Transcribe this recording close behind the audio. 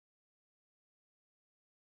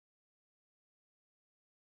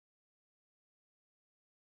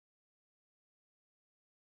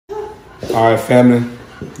All right, family,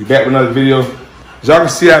 we back with another video. As y'all can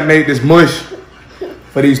see, I made this mush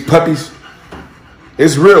for these puppies.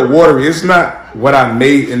 It's real watery. It's not what I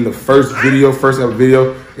made in the first ever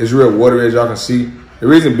video. It's real watery, as y'all can see. The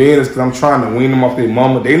reason being is because I'm trying to wean them off their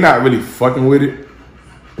mama. They not really fucking with it,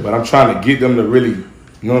 but I'm trying to get them to really, you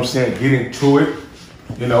know what I'm saying, get into it,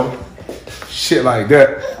 you know, shit like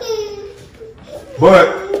that. But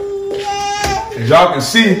as y'all can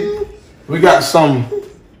see, we got some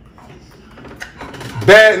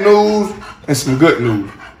bad news and some good news.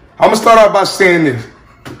 I'm gonna start off by saying this.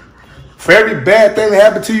 For every bad thing that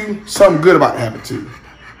happened to you, something good about to happen to you.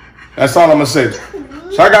 That's all I'm gonna say.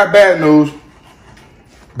 So I got bad news.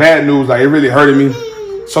 Bad news, like it really hurted me.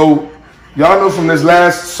 So y'all know from this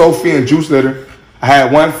last Sophie and Juice litter, I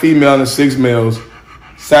had 1 female and 6 males,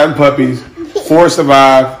 7 puppies, 4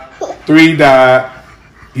 survived, 3 died.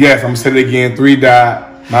 Yes, I'm gonna say it again, 3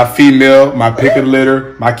 died. My female, my pick of the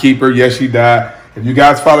litter, my keeper, yes, she died. If you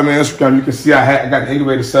guys follow me on Instagram, you can see I got the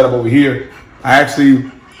incubator set up over here. I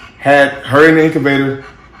actually had her in the incubator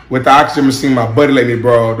with the oxygen machine my buddy let me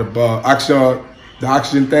borrow, the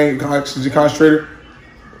oxygen thing, oxygen concentrator.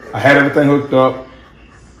 I had everything hooked up.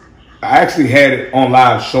 I actually had it on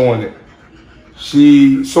live showing it.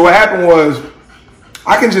 So what happened was,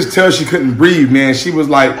 I can just tell she couldn't breathe, man. She was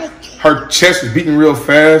like, her chest was beating real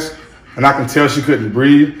fast, and I can tell she couldn't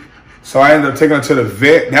breathe. So I ended up taking her to the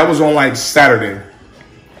vet. That was on like Saturday.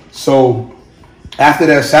 So after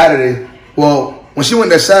that Saturday, well, when she went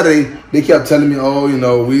that Saturday, they kept telling me, oh, you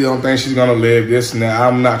know, we don't think she's gonna live, this and that.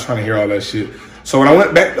 I'm not trying to hear all that shit. So when I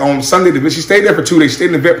went back on Sunday, she stayed there for 2 days. She stayed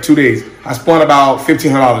in the vet for 2 days. I spent about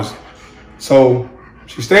 $1,500. So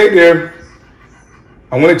she stayed there.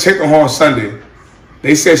 I went and checked on her on Sunday.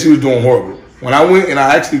 They said she was doing horrible. When I went and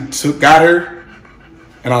I actually got her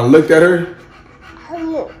and I looked at her,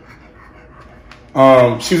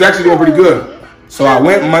 she was actually doing pretty good. So I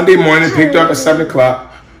went Monday morning, picked her up at 7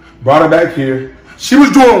 o'clock, brought her back here. She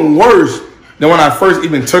was doing worse than when I first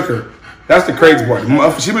even took her. That's the crazy part.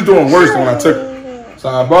 She was doing worse than when I took her. So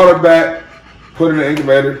I brought her back, put her in the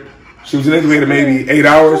incubator. She was in the incubator maybe 8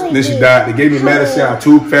 hours, then she died. They gave me medicine, I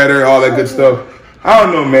tube fed her, all that good stuff. I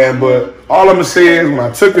don't know, man, but all I'm gonna say is when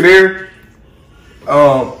I took her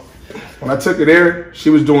there, she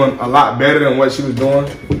was doing a lot better than what she was doing.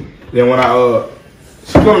 Then when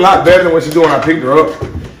she was doing a lot better than what she was doing when I picked her up.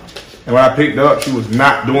 And when I picked her up, she was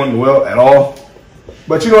not doing well at all.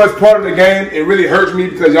 But you know, as part of the game, it really hurts me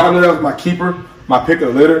because y'all know that was my keeper, my pick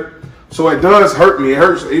of the litter. So it does hurt me. It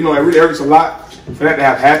hurts, you know, it really hurts a lot for that to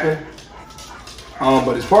have happened.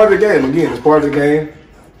 But it's part of the game. Again, it's part of the game.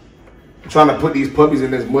 I'm trying to put these puppies in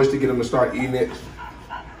this mush to get them to start eating it.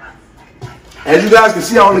 As you guys can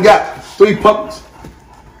see, I only got 3 puppies.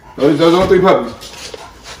 Those are only 3 puppies.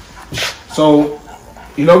 So,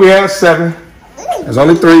 you know we have 7. There's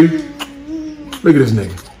only 3. Look at this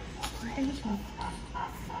nigga.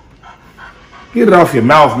 Get it off your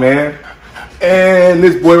mouth, man. And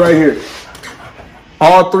this boy right here.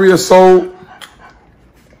 All 3 are sold.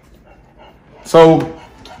 So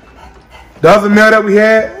the other male that we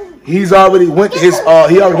had, he's already went to his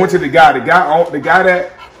he already went to the guy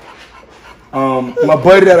that my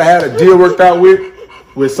buddy that I had a deal worked out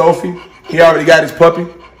with Sophie. He already got his puppy.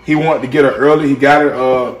 He wanted to get her early. He got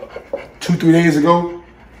her 2-3 days ago.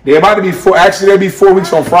 They're about to be they'll be 4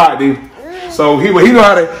 weeks on Friday. So he know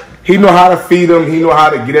how to feed them. He know how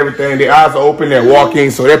to get everything. Their eyes are open. They're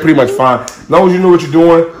walking, so they're pretty much fine. As long as you know what you're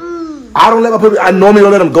doing. I normally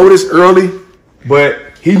don't let him go this early, but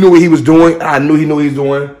he knew what he was doing. I knew he knew what he was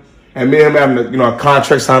doing. And me and him having a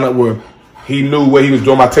contract signed up where he knew what he was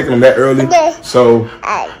doing by taking him that early. So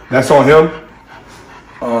that's on him.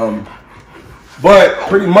 But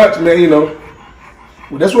pretty much, man, you know,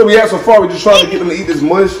 that's where we at so far. We're just trying to get them to eat this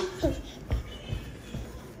mush.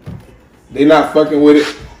 They not fucking with it.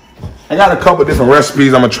 I got a couple different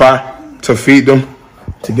recipes I'm gonna try to feed them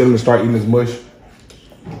to get them to start eating this mush.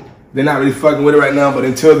 They're not really fucking with it right now, but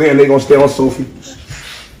until then, they're gonna stay on Sophie.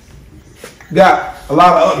 Got a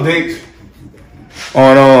lot of updates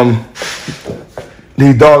on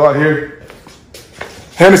these dogs out here.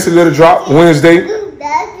 Hennessy litter drop Wednesday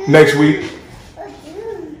next week.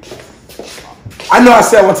 I know I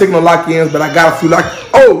said I wasn't taking no lock-ins, but I got a few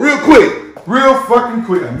Oh, real fucking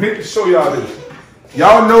quick. I meant to show y'all this.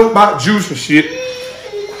 Y'all know about Juice and shit.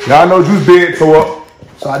 Y'all know Juice bed tore up.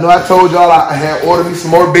 So I know I told y'all I had ordered me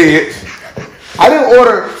some more beds. I didn't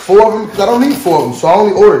order 4 of them because I don't need 4 of them. So I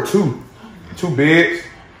only ordered 2 beds.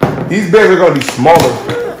 These beds are gonna be smaller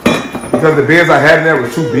because the beds I had in there were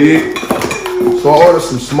too big. So I ordered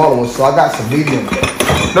some smaller ones. So I got some medium.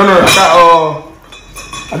 No,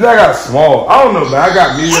 I got I think I got a small. I don't know, man. I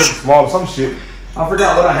got medium, small, some shit. I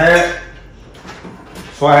forgot what I had.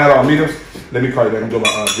 So I had all mediums. Let me call you back. I'm doing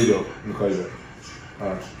my video. Let me call you back. All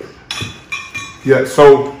right. Yeah,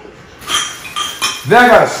 so then I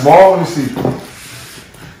got a small. Let me see.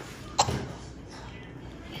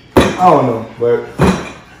 I don't know, but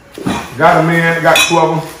got them in. Got 2 of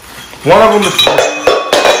them. One of them is,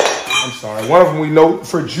 I'm sorry. One of them we know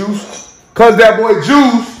for Juice. Cause that boy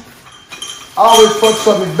Juice always fucks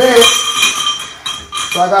up his bed.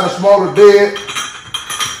 So I got a smaller bed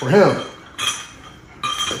for him.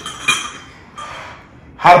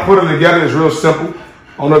 How to put them together is real simple.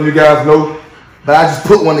 I don't know if you guys know, but I just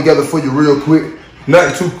put one together for you real quick.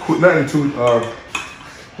 Nothing too quick, nothing too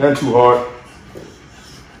hard.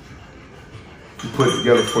 Put it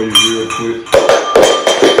together for you real quick.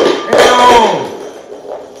 Hell!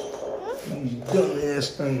 Dumbass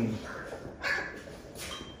thing.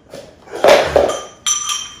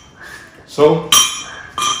 So,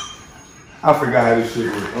 I forgot how this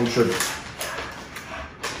shit works. I'm tripping.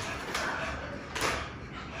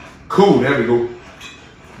 Cool, there we go.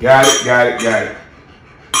 Got it.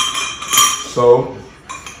 So,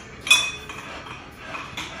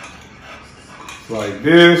 like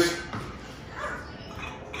this.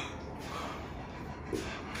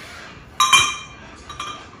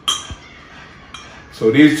 So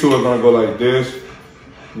these two are gonna go like this.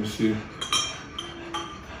 Let me see.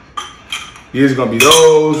 These are gonna be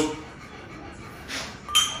those.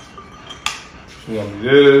 It's gonna be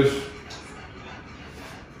this.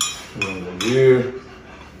 It's gonna go here.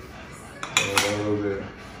 And gonna go there.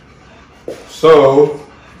 So,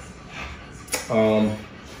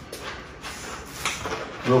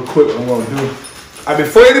 real quick, what I'm gonna do.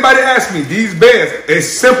 Before anybody asks me, these beds, it's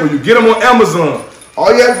simple. You get them on Amazon.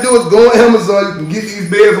 All you have to do is go on Amazon. You can get these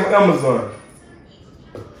beds on Amazon.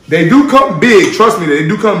 They do come big. Trust me, they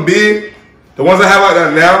do come big. The ones I have out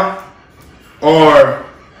there now are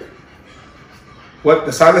what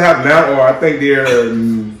the size I have now, or I think they're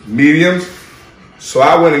mediums. So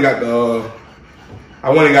I went and got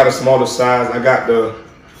a smaller size. I got the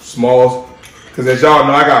smalls. Cause as y'all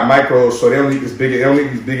know, I got micros, so they don't need these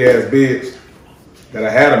big ass beds that I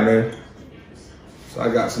had them in. So I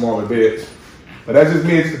got smaller beds. But that just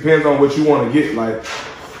means it depends on what you want to get. Like,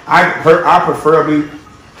 I preferably,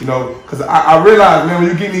 you know, because I realize, man, when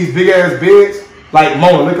you get these big ass beds, like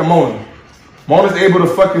Mona, look at Mona. Mona's able to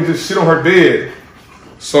fucking just shit on her bed.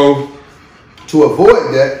 So, to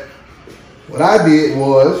avoid that, what I did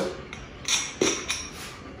was,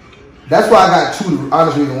 that's why I got 2, the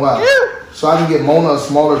honest reason why. So I can get Mona a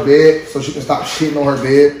smaller bed so she can stop shitting on her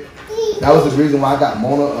bed. That was the reason why I got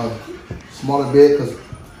Mona a smaller bed, because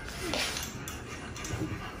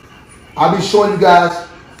I'll be showing you guys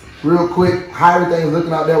real quick how everything's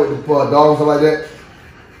looking out there with the dogs and stuff like that.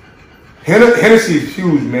 Hennessy is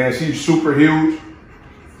huge, man. She's super huge.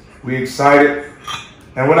 We excited.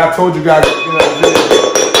 And when I told you guys at the beginning of the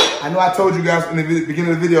video, I know I told you guys in the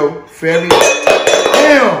beginning of the video, for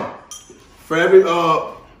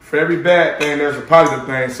every bad thing, there's a positive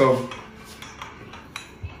thing. So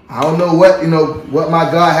I don't know what, what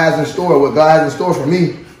my God has in store, what God has in store for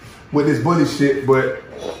me with this bully shit, but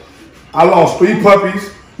I lost 3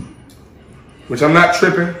 puppies, which I'm not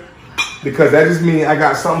tripping, because that just means I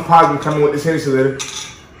got something positive coming with this Hennessy litter.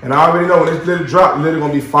 And I already know when this litter drop, the litter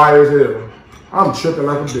gonna be fire as hell. I'm tripping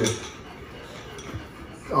like a bitch.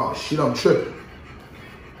 Oh shit, I'm tripping.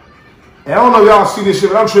 And I don't know if y'all see this shit,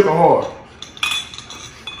 but I'm tripping hard.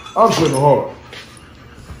 I'm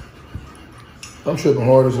tripping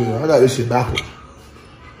hard as hell. I got this shit backwards.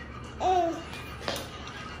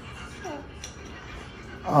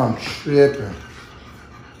 I'm tripping.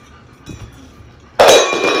 I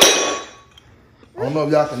don't know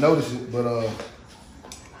if y'all can notice it, but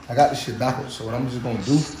I got this shit backwards. So what I'm just gonna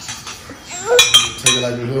do, take it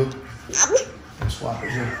like this here, and swap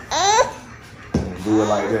it here. And do it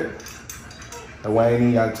like that. That way I ain't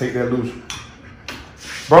even gotta take that loose.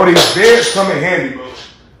 Bro, these beds come in handy, bro.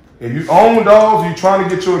 If you own dogs, you trying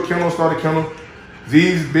to get you a kennel, start a kennel,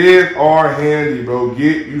 these beds are handy, bro.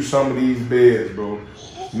 Get you some of these beds, bro.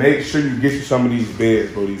 Make sure you get you some of these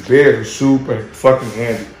beds, bro. These beds are super fucking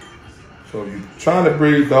handy. So if you're trying to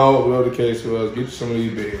breed dogs, whatever the case was, get you some of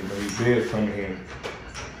these beds, bro. These beds come in handy.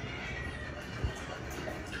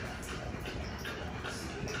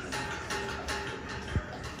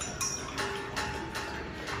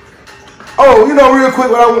 Oh, real quick,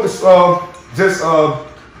 what I want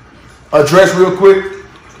to address real quick.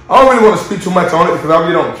 I don't really want to speak too much on it because I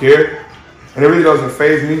really don't care. And it really doesn't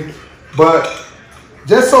faze me. But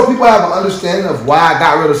just so people have an understanding of why I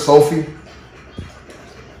got rid of Sophie,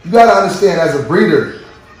 you got to understand, as a breeder,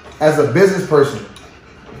 as a business person.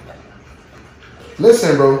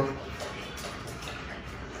 Listen, bro.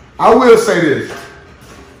 I will say this.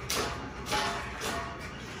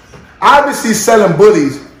 Obviously, selling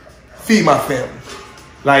bullies feed my family.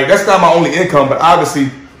 Like, that's not my only income, but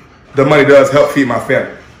obviously, the money does help feed my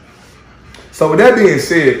family. So with that being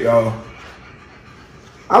said, y'all,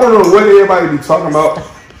 I don't know what everybody be talking about.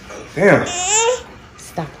 Damn.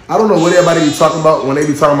 Stop. I don't know what everybody be talking about when they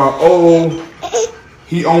be talking about, oh,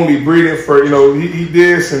 he only breeding for, you know, he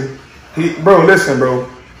this and he, bro, listen, bro.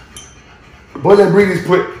 Bullying breeders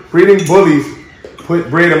breeding bullies put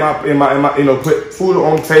bread in my, you know, put food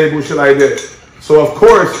on the table, shit like that. So of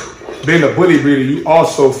course, being a bully breeder, you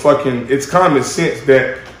also fucking, it's common sense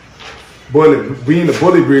that being a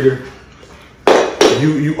bully breeder,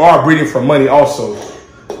 you are breeding for money also.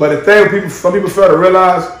 But the thing some people fail to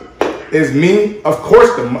realize is me. Of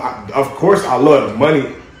course, I love the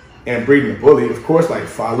money and breeding the bully. Of course, like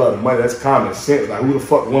if I love the money, that's common sense. Like who the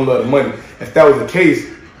fuck wouldn't love the money? If that was the case,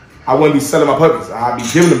 I wouldn't be selling my puppies. I'd be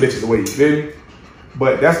giving the bitches away. You feel me?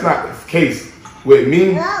 But that's not the case with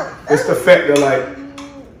me. It's the fact that like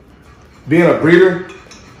being a breeder,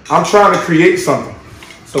 I'm trying to create something.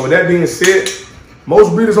 So with that being said,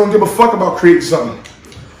 most breeders don't give a fuck about creating something.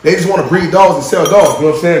 They just want to breed dogs and sell dogs. You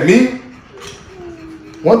know what I'm saying? Me,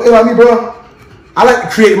 one thing about me, bro, I like to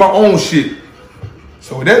create my own shit.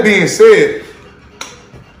 So with that being said,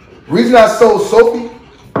 the reason I sold Sophie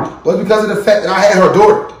was because of the fact that I had her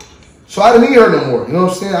daughter. So I didn't need her no more. You know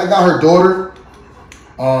what I'm saying? I got her daughter.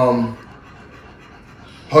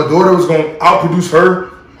 Her daughter was going to outproduce her.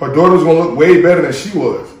 Her daughter was going to look way better than she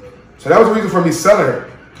was. So that was the reason for me selling her.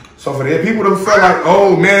 So for the people that felt like,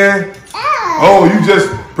 oh man, oh you just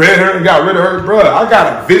bred her and got rid of her, bro. I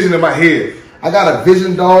got a vision in my head. I got a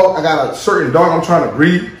vision dog. I got a certain dog I'm trying to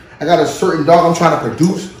breed. I got a certain dog I'm trying to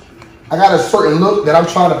produce. I got a certain look that I'm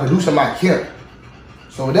trying to produce in my camp.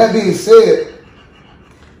 So with that being said,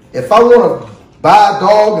 if I want to buy a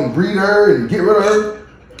dog and breed her and get rid of her,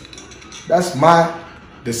 that's my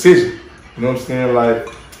decision. You know what I'm saying? Like,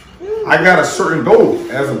 I got a certain goal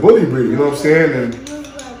as a bully breeder, you know what I'm saying? And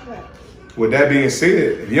with that being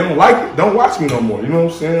said, if you don't like it, don't watch me no more. You know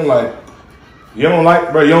what I'm saying? Like, you don't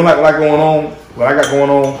like, bro, you don't like what I got going on, what I got going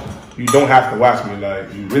on, you don't have to watch me.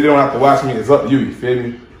 Like, you really don't have to watch me. It's up to you, you feel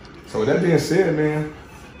me? So with that being said, man,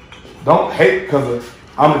 don't hate because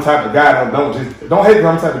I'm the type of guy that don't hate because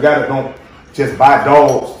I'm the type of guy that don't just buy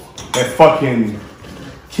dogs and fucking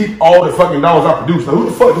keep all the fucking dogs I produce. Like,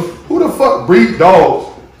 who the fuck breed dogs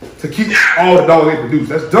to keep all the dogs they produce?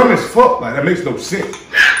 That's dumb as fuck. Like, that makes no sense.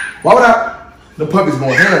 Why would the puppies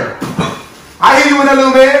going here? I hear you with that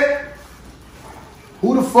little man.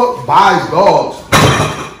 Who the fuck buys dogs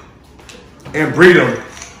and breed them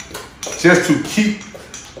just to keep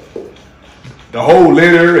the whole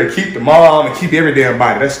litter and keep the mom and keep every damn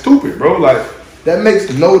body? That's stupid, bro. Like, that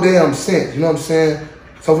makes no damn sense. You know what I'm saying?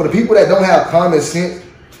 So for the people that don't have common sense,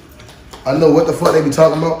 I know what the fuck they be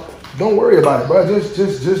talking about. Don't worry about it, bro. Just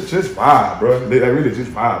vibe, bro. Like, really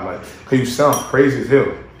just vibe. Like, cause you sound crazy as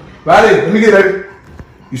hell. Right, let me get it.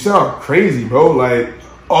 You sound crazy, bro. Like,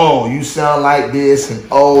 oh, you sound like this, and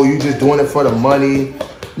oh, you just doing it for the money.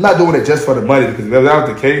 I'm not doing it just for the money, because if that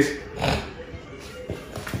was the case,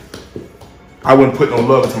 I wouldn't put no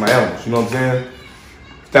love into my animals. You know what I'm saying?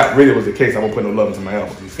 If that really was the case, I wouldn't put no love into my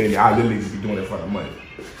animals. You feel me? I literally just be doing it for the money.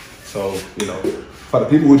 So, you know, for the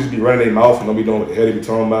people who just be running their mouth and don't be doing what the hell they be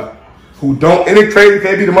talking about, who don't, and it crazy,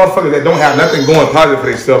 they be the motherfuckers that don't have nothing going positive for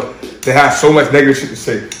themselves, they have so much negative shit to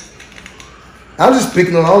say. I'm just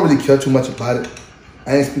speaking on, I don't really care too much about it.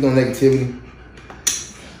 I ain't speaking on negativity.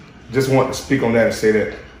 Just want to speak on that and say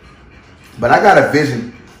that. But I got a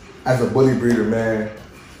vision as a bully breeder, man.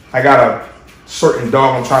 I got a certain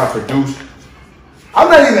dog I'm trying to produce. I'm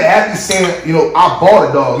not even happy saying, you know, I bought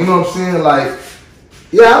a dog. You know what I'm saying? Like,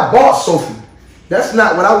 yeah, I bought Sophie. That's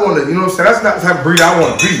not what I want to, you know what I'm saying? That's not the type of breeder I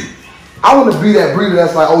want to be. I want to be that breeder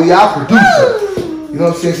that's like, oh yeah, I produced her. You know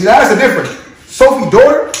what I'm saying? See, that's the difference. Sophie's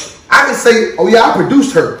daughter, I can say, oh yeah, I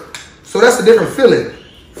produced her. So that's a different feeling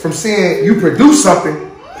from saying you produce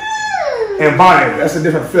something and buying it. That's a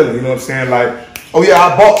different feeling, you know what I'm saying? Like, oh yeah,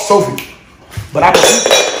 I bought Sophie, but I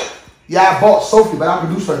produced, yeah, I bought Sophie, but I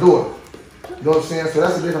produced her daughter. You know what I'm saying? So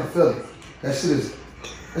that's a different feeling. That shit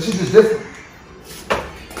is different.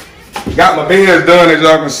 Got my bands done, as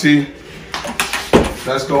y'all can see.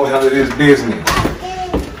 Let's go handle this business.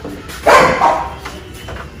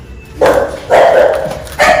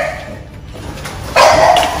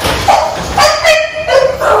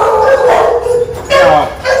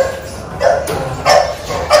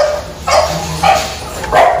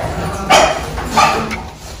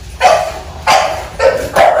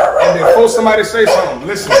 somebody say something.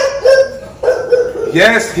 Listen.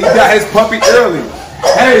 Yes, he got his puppy early.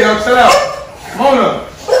 Hey, yo, shut up. Come on up.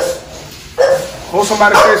 Hold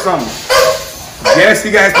somebody say something. Yes, he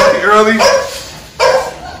got his puppy early,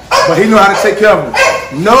 but he know how to take care of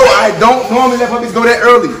him. No, I don't normally let puppies go that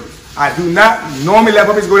early. I do not normally let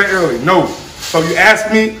puppies go that early. No. So if you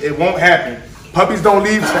ask me, it won't happen. Puppies don't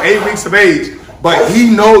leave to 8 weeks of age, but he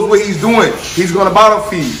knows what he's doing. He's going to bottle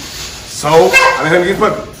feed. So I let him get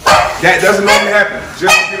puppy. That doesn't normally happen.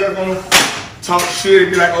 Just because I'm going to talk shit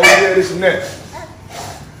and be like, oh yeah, this and that.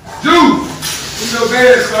 Dude, it's your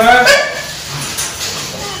bed, son.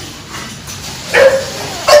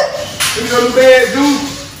 It's your bed, dude.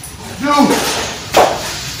 Dude.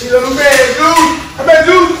 It's your bed, dude. Come here,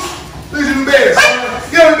 dude. Look at your bed, son.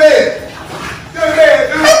 Get on the bed. Get on the bed,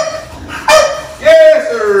 dude. Yes,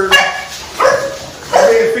 sir. My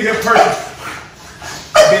bed fit him perfect.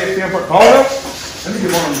 My bed fit him perfect. Hold up. Let me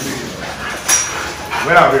get one on the bed.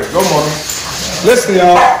 Wait out here. Go, Mona. Listen,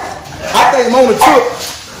 y'all. I think Mona took.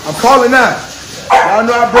 I'm calling now. Y'all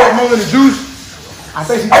know I brought Mona the juice. I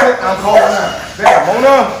think she took. I'm calling now. There,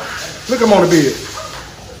 Mona. Look at Mona bed.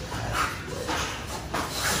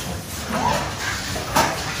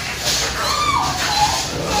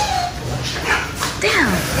 Damn.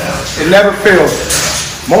 It never fails.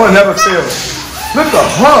 Mona never fails. Look at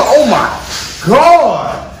her. Oh my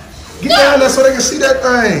God. Get down there so they can see that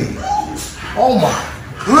thing. Oh my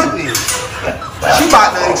goodness. She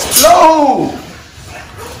about to explode.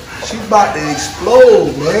 She about to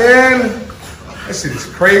explode, man. That shit is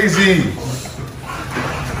crazy.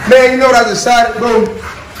 Man, you know what I decided, bro?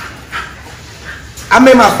 I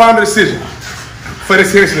made my final decision for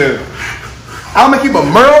this here shit. I'm gonna keep a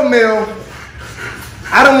Merle male.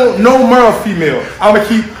 I don't want no Merle female. I'm gonna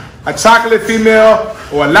keep a chocolate female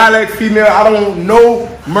or a lilac female. I don't want no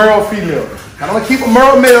Merle female. I'm gonna keep a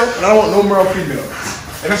Merle male, and I don't want no Merle female.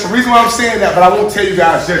 And that's the reason why I'm saying that, but I won't tell you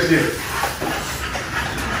guys just yet.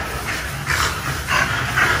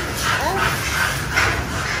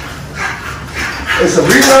 It's the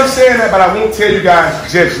reason I'm saying that, but I won't tell you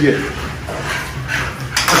guys just yet.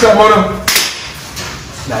 What's up, Mona?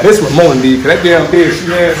 Now, this is what Mona needs, because that damn bed she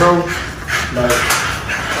had, bro. Like,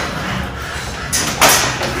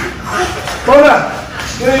 Mona!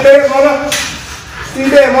 Get in bed, Mona! Get in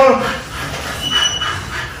bed, Mona!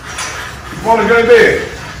 Mona, get in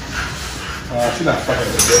bed. She's not fucking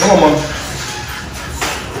in bed. Come on, Mona.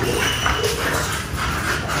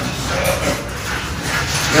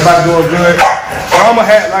 Everybody doing good. Drama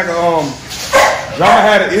had like a Drama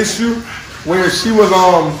had an issue where she was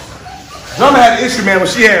Drama had an issue, man, when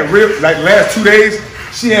she had real, like last 2 days,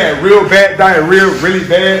 she had real bad diarrhea, really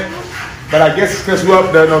bad. But I guess it's because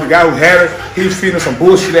the guy who had her, he was feeding her some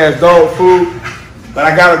bullshit ass dog food. But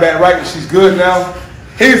I got her back right and she's good now.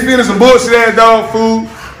 He was feeding some bullshit ass dog food,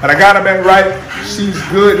 but I got her back right. She's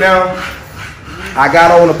good now. I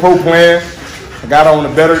got her on the pro plan. I got her on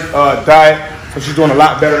a better diet, so she's doing a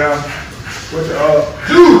lot better now. Dude,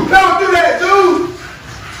 don't do that, dude!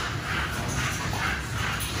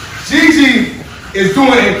 Gigi is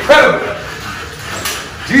doing incredible.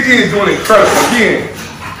 Gigi is doing incredible. Again,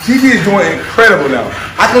 Gigi is doing incredible now.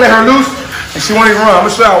 I can let her loose, and she won't even run. I'm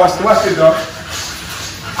gonna show y'all. Watch this, dog.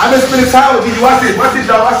 I've been spending time with Gigi. Watch this,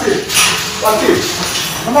 dog. Watch this. Watch this.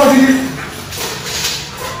 Come on, Gigi.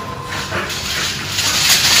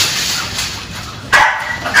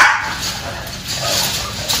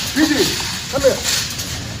 Gigi, come here.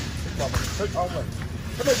 Come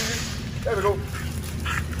here, Gigi. There we go.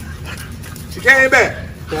 She came back.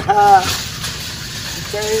 She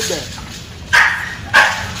came back.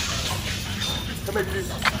 Come here,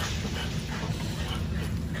 Gigi.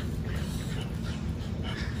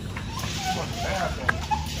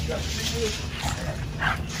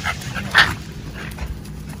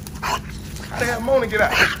 How the hell Mona get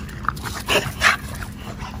out?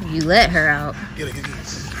 You let her out. Get it.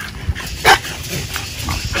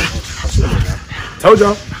 Told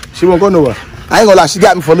y'all, she won't go nowhere. I ain't gonna lie, she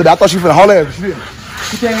got me for a little bit. I thought she was finna haul ass, but she didn't.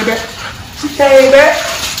 She came back. She came back.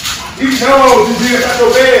 You know, that's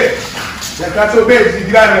your bed. That's not your bed. Gigi,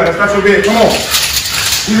 get out of here. That's not your bed. Come on.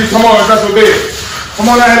 Gigi, come on. That's not your bed. Come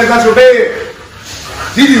on out here. That's not your bed.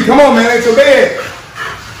 Gigi, come on, man. That's your bed.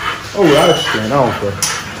 Oh, I understand. I don't care.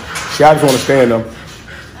 She obviously want to stand them.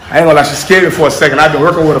 I ain't gonna lie, she scared me for a second. I've been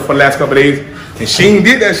working with her for the last couple of days, and she ain't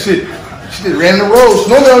did that shit. She just ran the road. She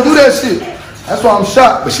normally don't do that shit. That's why I'm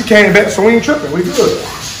shocked. But she came back, so we ain't tripping. We good.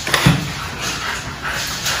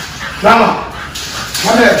 Drama.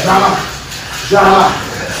 Come here, Drama. Drama.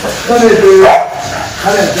 Come here, dude.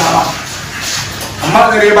 Come here, Drama. I'm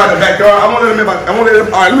not letting everybody in the backyard. I want to let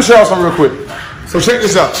them. All right, let me show y'all something real quick. So check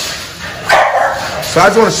this out. So I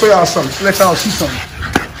just want to show y'all something. Let y'all see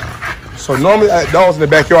something. So normally I have dogs in the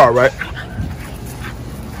backyard, right?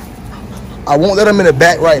 I won't let them in the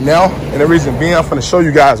back right now. And the reason being, I'm gonna show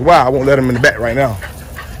you guys why I won't let them in the back right now.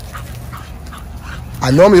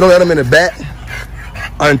 I normally don't let them in the back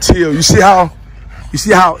until, you see how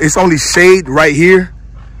it's only shade right here?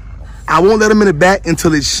 I won't let them in the back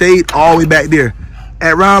until it's shade all the way back there.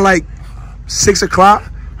 At around like 6 o'clock,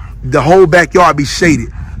 the whole backyard be shaded.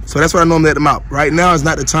 So that's why I normally let them out. Right now is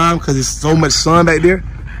not the time because there's so much sun back there.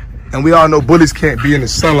 And we all know bullies can't be in the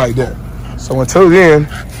sun like that. So until then,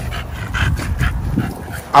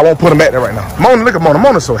 I won't put them back there right now. Mona, look at Mona.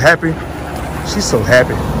 Mona's so happy. She's so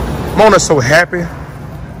happy. Mona's so happy.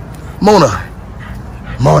 Mona.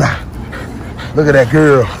 Look at that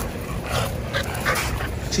girl.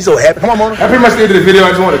 She's so happy. Come on, Mona. That's pretty much the end of the video. I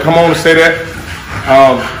just wanted to come on and say that.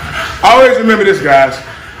 Always remember this, guys.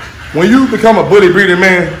 When you become a bully breeder,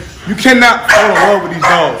 man, you cannot fall in love with these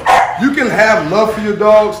dogs. You can have love for your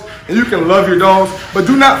dogs and you can love your dogs, but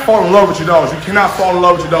do not fall in love with your dogs. You cannot fall in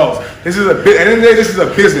love with your dogs. This is at the end of the day, this is a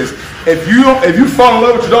business. If you fall in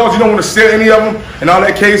love with your dogs, you don't want to sell any of them. In all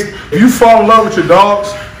that case, if you fall in love with your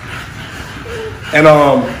dogs and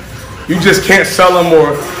you just can't sell them,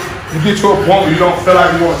 or you get to a point where you don't feel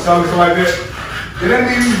like you want to sell them, something like that, then that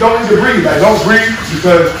means you don't need to breed. Like, don't breed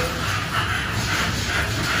because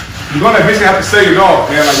you're gonna eventually have to sell your dog,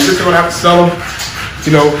 man. Like, you're just gonna have to sell them.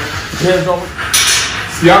 You know,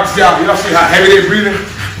 y'all see how heavy they're breathing?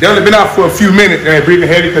 They only been out for a few minutes and they're breathing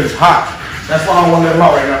heavy because it's hot. That's why I don't want to let them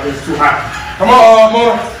out right now because it's too hot. Come on,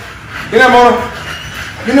 Mona. Get that, Mona.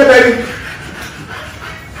 Get that, baby.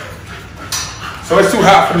 So it's too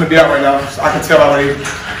hot for them to be out right now. So I can tell already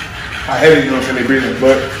how heavy, you know what I'm saying, they're breathing.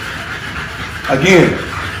 But again,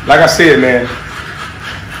 like I said, man,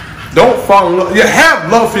 don't fall in love. You have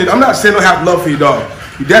love for your dog. I'm not saying don't have love for your dog.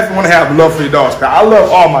 You definitely want to have love for your dogs. I love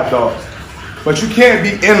all my dogs. But you can't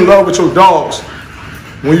be in love with your dogs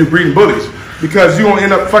when you're breeding bullies, because you're gonna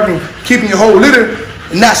end up fucking keeping your whole litter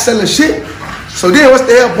and not selling shit. So then what's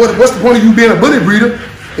the hell, what's the point of you being a bully breeder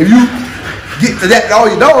if you get to that all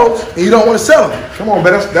your dogs and you don't want to sell them? Come on,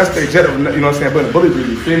 man, that's the objective, you know what I'm saying, but a bully breeder,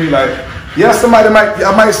 you feel me? Like, yeah,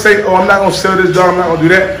 I might say, oh, I'm not gonna sell this dog, I'm not gonna do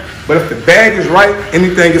that. But if the bag is right,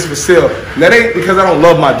 anything is for sale. And that ain't because I don't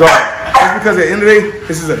love my dog. It's because at the end of the day,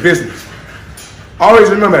 this is a business.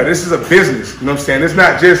 Always remember that this is a business. You know what I'm saying? It's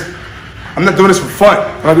not just, I'm not doing this for fun.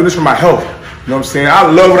 I'm not doing this for my health. You know what I'm saying? I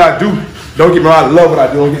love what I do. Don't get me wrong, I love what I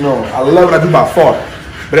do. Don't get me wrong. I love what I do by far.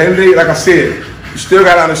 But at the end of the day, like I said, you still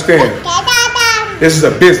gotta understand, this is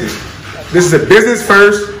a business. This is a business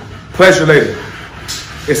first, pleasure later.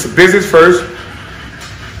 It's a business first.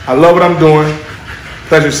 I love what I'm doing,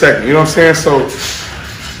 pleasure second. You know what I'm saying? So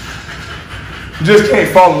you just can't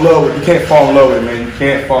fall in love with it. You can't fall in love with it, man. You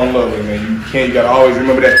can't fall in love with it, man. You can't. You gotta always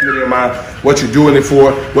remember that in your mind, what you're doing it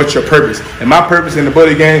for, what's your purpose. And my purpose in the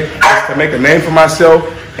bully game is to make a name for myself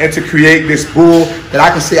and to create this bull that I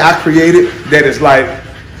can say I created that is like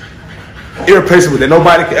irreplaceable, that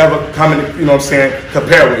nobody can ever come and, you know what I'm saying,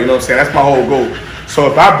 compare with, you know what I'm saying? That's my whole goal.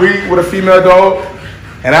 So if I breed with a female dog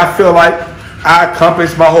and I feel like I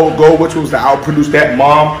accomplished my whole goal, which was to outproduce that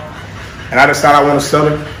mom, and I decide I want to sell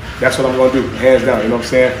her, that's what I'm going to do, hands down, you know what I'm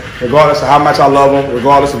saying? Regardless of how much I love them,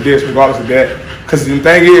 regardless of this, regardless of that. Because the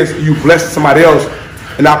thing is, you blessed somebody else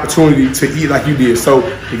an opportunity to eat like you did. So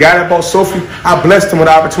the guy that bought Sophie, I blessed him with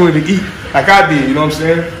the opportunity to eat like I did, you know what I'm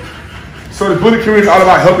saying? So the bully community is all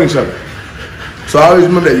about helping each other. So I always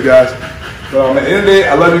remember that, you guys. At the end of the day,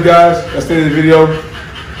 I love you guys. That's the end of the video.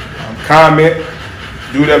 Comment,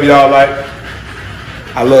 do whatever y'all like.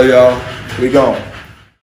 I love y'all. We gone.